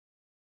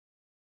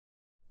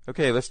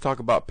Okay, let's talk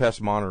about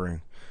pest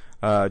monitoring.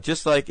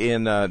 Just like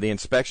in the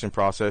inspection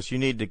process, you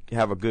need to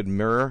have a good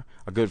mirror,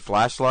 a good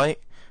flashlight,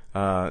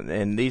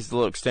 and these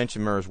little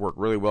extension mirrors work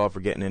really well for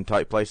getting in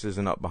tight places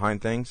and up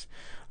behind things.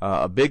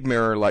 A big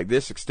mirror like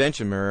this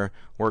extension mirror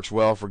works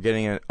well for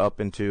getting it up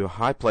into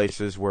high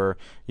places where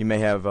you may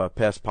have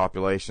pest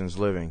populations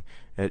living.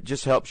 It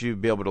just helps you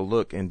be able to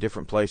look in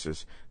different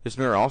places. This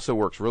mirror also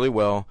works really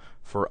well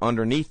for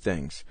underneath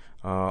things,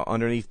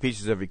 underneath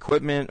pieces of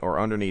equipment or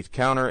underneath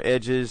counter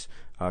edges,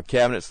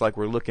 cabinets like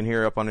we're looking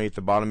here up underneath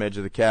the bottom edge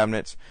of the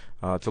cabinets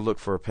to look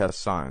for pest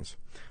signs.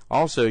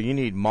 Also, you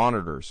need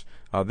monitors.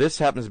 This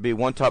happens to be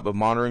one type of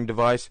monitoring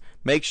device.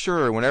 Make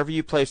sure whenever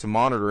you place a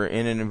monitor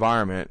in an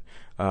environment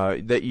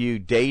that you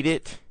date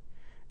it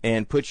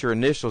and put your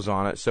initials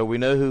on it so we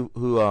know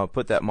who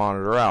put that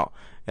monitor out.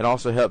 It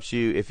also helps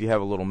you if you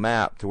have a little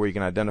map to where you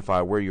can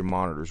identify where your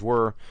monitors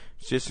were,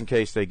 just in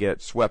case they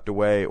get swept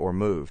away or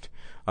moved.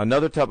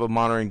 Another type of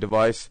monitoring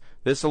device,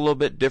 this is a little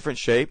bit different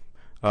shape,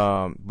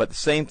 but the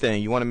same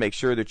thing. You want to make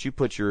sure that you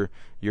put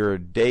your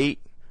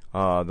date,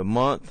 the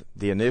month,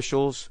 the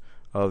initials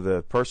of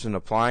the person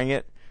applying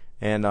it,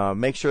 and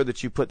make sure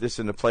that you put this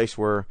in a place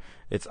where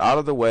it's out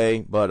of the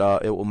way,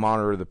 but it will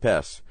monitor the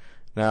pests.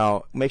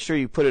 Now, make sure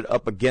you put it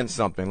up against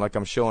something like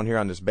I'm showing here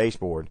on this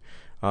baseboard.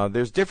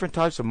 There's different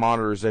types of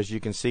monitors, as you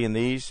can see in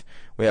these.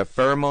 We have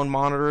pheromone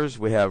monitors,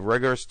 we have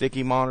regular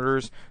sticky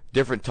monitors,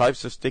 different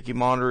types of sticky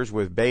monitors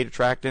with bait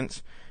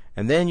attractants,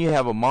 and then you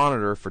have a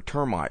monitor for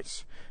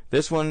termites.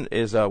 This one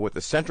is with the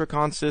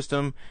Centricon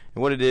system,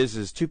 and what it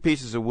is two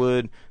pieces of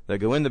wood that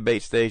go in the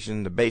bait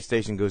station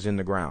goes in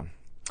the ground.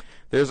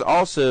 There's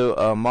also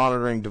a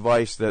monitoring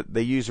device that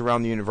they use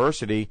around the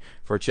university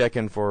for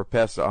checking for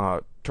pest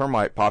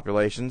termite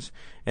populations,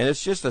 and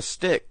it's just a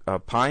stick, a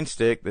pine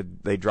stick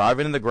that they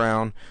drive into the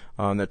ground,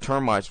 and the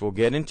termites will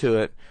get into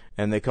it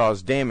and they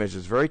cause damage.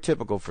 It's very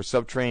typical for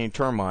subterranean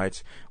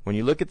termites. When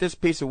you look at this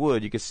piece of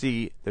wood, you can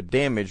see the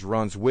damage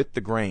runs with the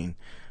grain.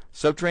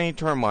 Subterranean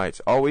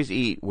termites always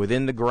eat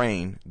within the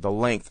grain the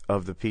length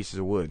of the pieces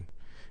of wood,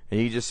 and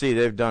you just see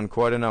they've done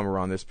quite a number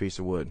on this piece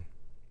of wood.